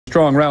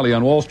Strong rally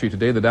on Wall Street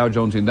today. The Dow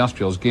Jones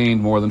Industrials gained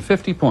more than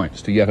 50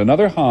 points to yet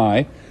another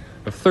high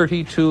of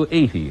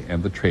 3280,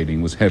 and the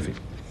trading was heavy.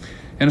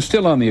 And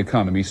still on the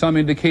economy, some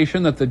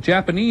indication that the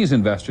Japanese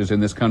investors in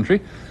this country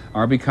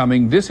are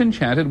becoming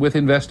disenchanted with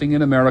investing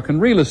in American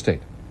real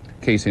estate.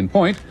 Case in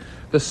point,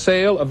 the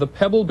sale of the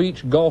Pebble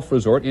Beach Golf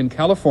Resort in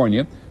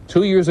California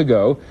 2 years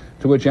ago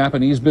to a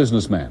Japanese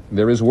businessman.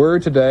 There is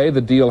word today the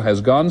deal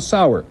has gone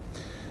sour,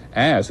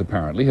 as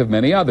apparently have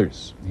many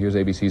others. Here's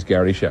ABC's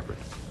Gary Shepard.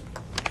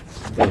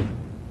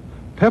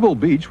 Pebble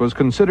Beach was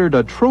considered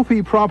a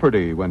trophy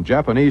property when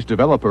Japanese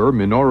developer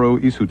Minoru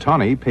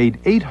Isutani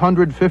paid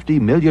 $850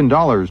 million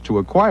to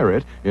acquire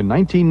it in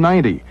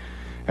 1990.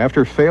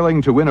 After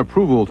failing to win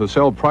approval to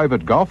sell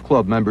private golf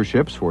club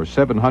memberships for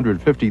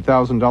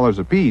 $750,000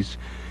 apiece,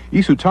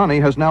 Isutani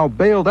has now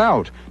bailed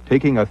out,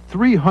 taking a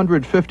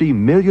 $350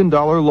 million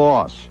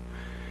loss.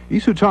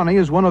 Isutani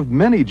is one of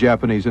many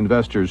Japanese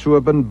investors who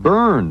have been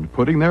burned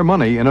putting their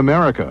money in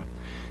America.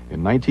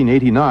 In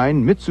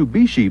 1989,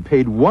 Mitsubishi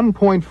paid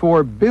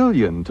 $1.4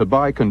 billion to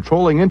buy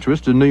controlling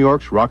interest in New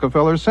York's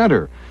Rockefeller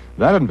Center.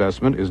 That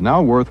investment is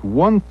now worth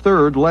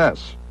one-third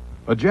less.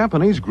 A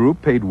Japanese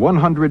group paid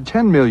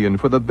 $110 million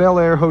for the Bel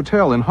Air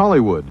Hotel in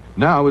Hollywood.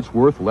 Now it's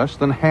worth less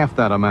than half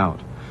that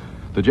amount.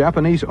 The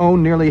Japanese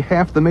own nearly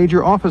half the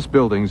major office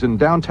buildings in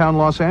downtown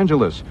Los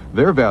Angeles.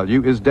 Their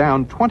value is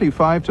down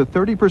 25 to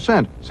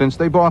 30% since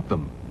they bought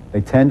them.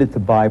 They tended to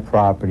buy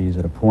properties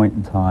at a point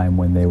in time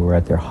when they were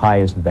at their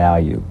highest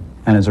value.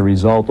 And as a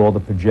result, all the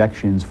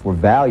projections for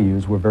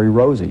values were very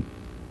rosy.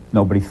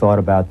 Nobody thought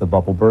about the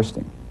bubble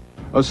bursting.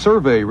 A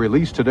survey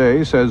released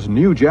today says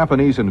new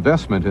Japanese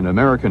investment in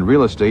American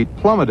real estate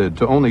plummeted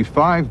to only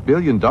 $5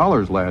 billion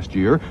last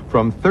year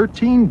from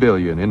 $13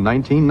 billion in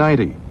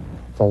 1990.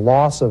 The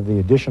loss of the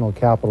additional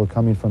capital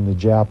coming from the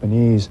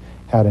Japanese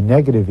had a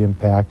negative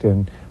impact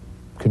and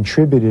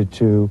contributed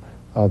to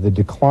the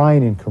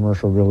decline in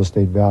commercial real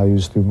estate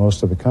values through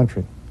most of the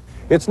country.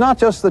 It's not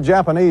just the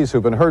Japanese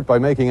who've been hurt by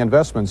making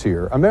investments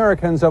here.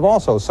 Americans have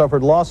also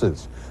suffered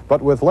losses.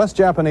 But with less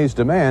Japanese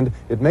demand,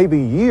 it may be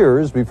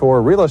years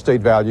before real estate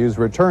values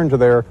return to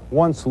their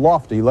once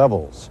lofty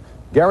levels.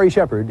 Gary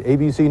Shepard,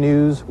 ABC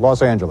News,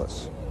 Los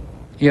Angeles.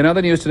 In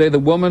other news today, the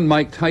woman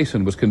Mike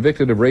Tyson was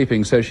convicted of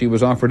raping says she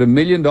was offered $1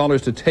 million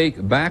to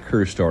take back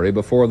her story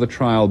before the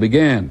trial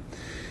began.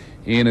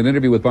 In an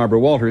interview with Barbara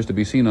Walters, to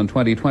be seen on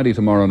 2020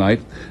 tomorrow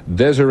night,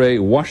 Desiree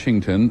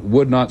Washington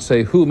would not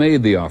say who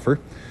made the offer,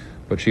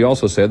 but she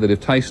also said that if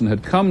Tyson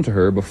had come to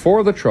her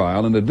before the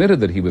trial and admitted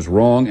that he was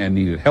wrong and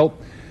needed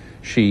help,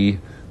 she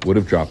would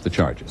have dropped the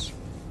charges.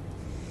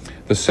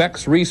 The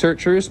sex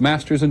researchers,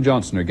 Masters and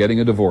Johnson, are getting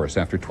a divorce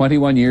after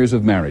 21 years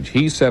of marriage.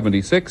 He's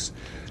 76,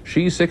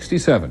 she's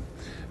 67.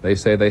 They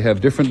say they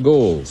have different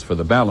goals for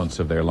the balance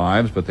of their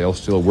lives, but they'll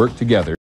still work together.